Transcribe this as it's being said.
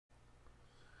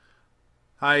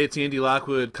Hi, it's Andy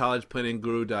Lockwood,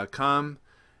 collegeplanningGuru.com.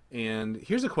 And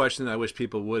here's a question that I wish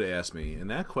people would ask me.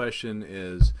 And that question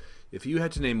is, if you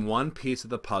had to name one piece of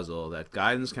the puzzle that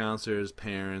guidance counselors,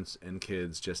 parents, and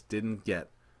kids just didn't get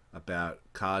about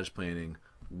college planning,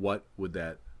 what would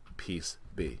that piece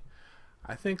be?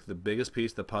 I think the biggest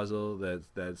piece of the puzzle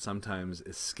that sometimes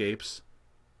escapes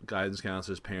guidance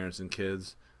counselors, parents, and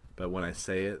kids, but when I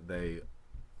say it, they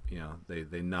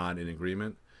nod in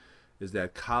agreement, is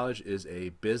that college is a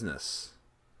business.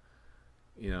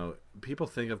 People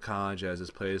think of college as this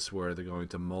place where they're going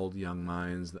to mold young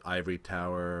minds, the ivory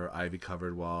tower, ivy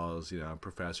covered walls,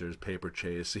 professors, paper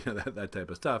chase, that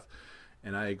type of stuff.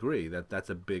 And I agree that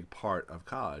that's a big part of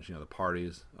college, the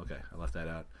parties. Okay, I left that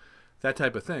out. That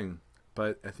type of thing.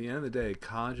 But at the end of the day,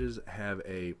 colleges have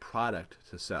a product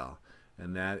to sell,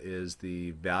 and that is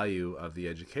the value of the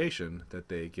education that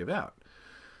they give out.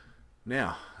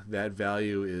 Now, that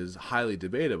value is highly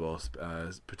debatable,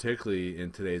 particularly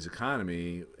in today's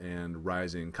economy and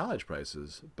rising college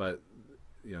prices. But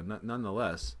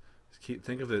nonetheless,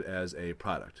 think of it as a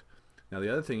product. Now,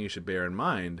 the other thing you should bear in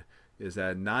mind is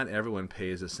that not everyone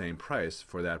pays the same price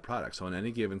for that product. So on any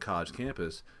given college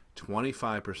campus,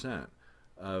 25%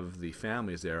 of the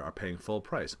families there are paying full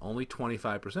price. Only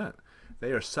 25%.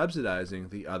 They are subsidizing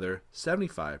the other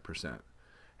 75%.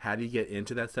 How do you get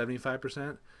into that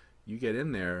 75%? You get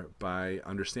in there by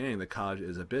understanding that college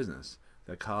is a business.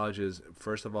 That colleges,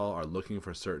 first of all, are looking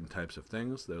for certain types of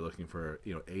things. They're looking for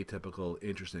atypical,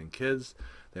 interesting kids.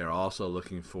 They're also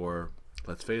looking for,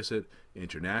 let's face it,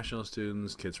 international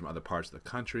students, kids from other parts of the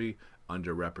country,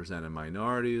 underrepresented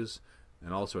minorities,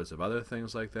 and all sorts of other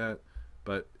things like that.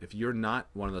 But if you're not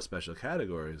one of those special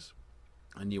categories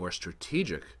and you are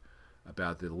strategic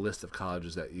about the list of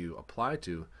colleges that you apply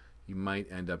to, you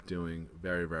might end up doing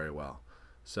very, very well.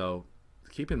 So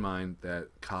keep in mind that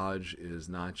college is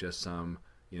not just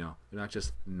they're not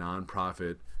just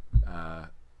nonprofit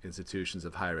institutions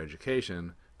of higher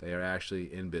education. They are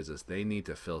actually in business. They need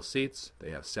to fill seats.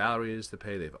 They have salaries to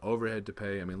pay. They have overhead to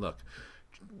pay. I mean,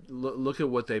 look at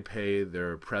what they pay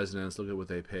their presidents. Look at what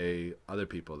they pay other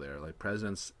people there. Like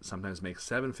presidents sometimes make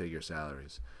seven-figure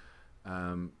salaries.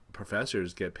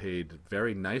 Professors get paid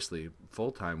very nicely,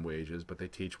 full-time wages, but they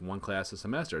teach one class a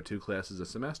semester, two classes a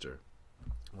semester.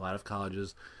 A lot of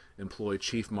colleges employ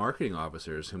chief marketing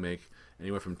officers who make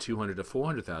anywhere from $200,000 to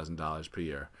 $400,000 per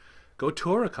year. Go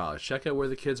tour a college, check out where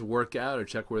the kids work out, or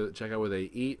check out where they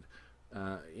eat.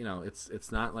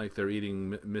 It's not like they're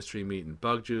eating mystery meat and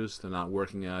bug juice. They're not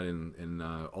working out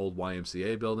in old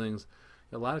YMCA buildings.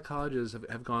 A lot of colleges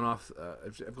have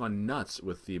gone nuts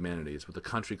with the amenities, with the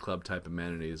country club type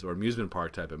amenities or amusement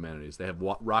park type amenities. They have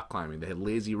rock climbing. They have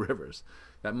lazy rivers.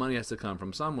 That money has to come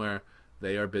from somewhere.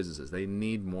 They are businesses. They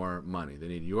need more money. They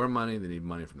need your money. They need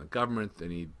money from the government. They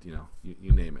need,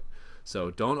 you name it. So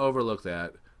don't overlook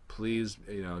that. Please,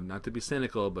 not to be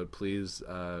cynical, but please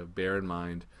bear in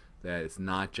mind that it's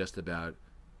not just about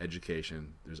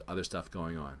education. There's other stuff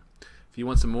going on. If you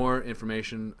want some more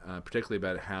information, particularly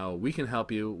about how we can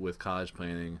help you with college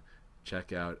planning,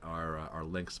 check out our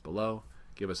links below.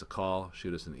 Give us a call,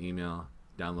 shoot us an email,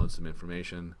 download some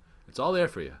information. It's all there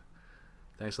for you.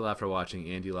 Thanks a lot for watching.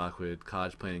 Andy Lockwood,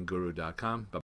 collegeplanningGuru.com. Bye.